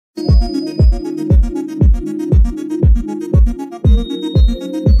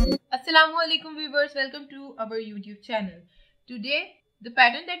Assalamualaikum viewers, welcome to our YouTube channel. Today the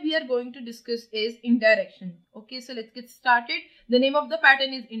pattern that we are going to discuss is indirection. Okay, so let's get started. The name of the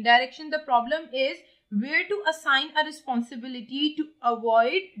pattern is indirection. The problem is where to assign a responsibility to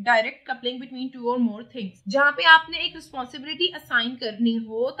avoid direct coupling between two or more things. जहाँ पे आपने एक responsibility assign करनी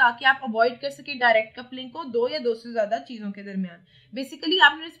हो ताकि आप avoid कर सके direct coupling को दो या दो से ज्यादा चीजों के दरमियान. बेसिकली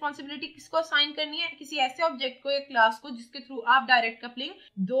आपने रिस्पॉन्सिबिलिटी किसको असाइन करनी है? किसी ऐसे ऑब्जेक्ट को या क्लास को जिसके थ्रू आप डायरेक्ट कपलिंग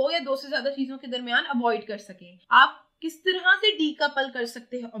दो या दो से ज्यादा चीजों के दरमियान अवॉइड कर सकें. आप किस तरह से डीकपल कर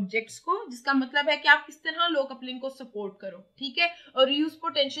सकते हैं ऑब्जेक्ट्स को, जिसका मतलब है कि आप किस तरह लो कपलिंग को सपोर्ट करो, ठीक है, और रीयूज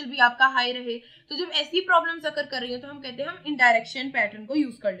पोटेंशियल भी आपका हाई रहे. तो जब ऐसी प्रॉब्लम्स अगर कर रही हो तो हम कहते हैं हम इंडायरेक्शन पैटर्न को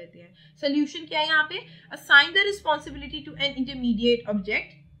यूज कर लेते हैं. सोल्यूशन क्या है यहाँ पे? Assign the responsibility to an intermediate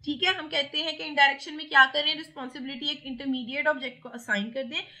object. ठीक है, हम कहते हैं कि इंडायरेक्शन में क्या करें, रिस्पॉन्सिबिलिटी एक इंटरमीडिएट ऑब्जेक्ट को असाइन कर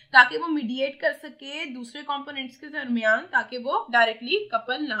दें ताकि वो मीडिएट कर सके दूसरे कंपोनेंट्स के दरमियान, ताकि वो डायरेक्टली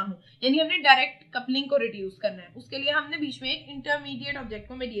कपल ना हो. यानी हमने डायरेक्ट कपलिंग को रिड्यूस करना है, उसके लिए हमने बीच में एक इंटरमीडिएट ऑब्जेक्ट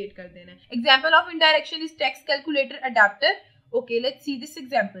को मीडिएट कर देना है. Example of इंडायरेक्शन is text calculator adapter. Okay, let's see this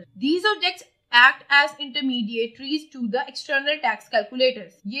example. These objects act as intermediaries to the external tax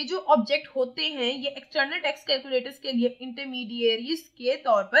calculators. ये जो ऑब्जेक्ट होते हैं ये एक्सटर्नल टैक्स कैलकुलेटर्स के लिए इंटरमीडिएरीज के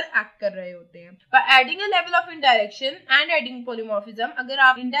तौर पर एक्ट कर रहे होते हैं. By adding a level of indirection and adding polymorphism, अगर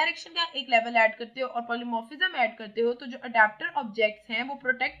आप इंडायरेक्शन का एक लेवल ऐड करते हो और पॉलीमॉर्फिज्म ऐड करते हो तो जो अडेप्टर ऑब्जेक्ट्स हैं वो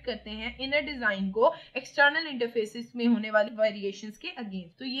प्रोटेक्ट करते हैं इनर डिजाइन को एक्सटर्नल इंटरफेसेस में होने वाली वेरिएशंस के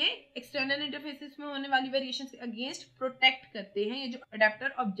अगेंस्ट. तो ये एक्सटर्नल इंटरफेसेस में होने वाली वेरिएशंस के अगेंस्ट प्रोटेक्ट करते हैं ये जो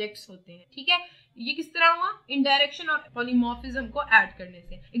अडेप्टर ऑब्जेक्ट्स होते हैं. ठीक है, ये किस तरह हुआ? इंडायरेक्शन और पॉलीमॉर्फिज्म को ऐड करने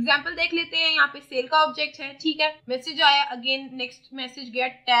से. एग्जांपल देख लेते हैं. यहाँ पे सेल का ऑब्जेक्ट है, ठीक है, मैसेज आया, अगेन नेक्स्ट मैसेज गया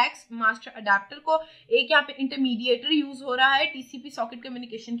टैक्स मास्टर अडेप्टर को. एक यहाँ पे इंटरमीडिएटर यूज हो रहा है टीसीपी सॉकेट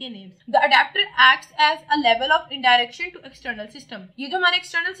कम्युनिकेशन के names. The adapter acts as a level of इंडायरेक्शन to external system. ये जो हमारे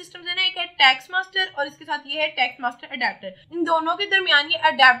एक्सटर्नल सिस्टम है ना, एक है टैक्स मास्टर और इसके साथ ये है टैक्स मास्टर अडेप्टर. इन दोनों के दरमियान ये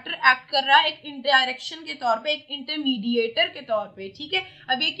अडेप्टर एक्ट कर रहा है एक इंडायरेक्शन के तौर पे, एक इंटरमीडिएटर के तौर पे. ठीक है,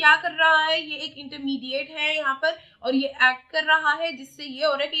 अब ये क्या कर रहा है? ये एक इंटरमीडिएट है यहाँ पर और ये एक्ट कर रहा है जिससे ये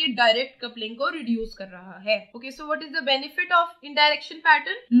हो रहा है कि ये डायरेक्ट कपलिंग को रिड्यूस कर रहा है. Okay, so what is the benefit of इंडायरेक्शन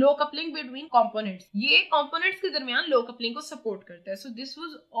pattern? Low coupling between components. ये कंपोनेंट्स के दरमियान लो कपलिंग को सपोर्ट करता है. So this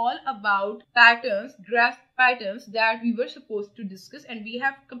was all about patterns, graph patterns that we were supposed to discuss, and we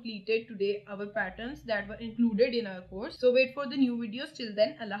have completed today our patterns that were included in our course. So wait for the new videos. Till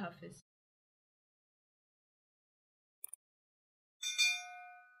then, Allah Hafiz.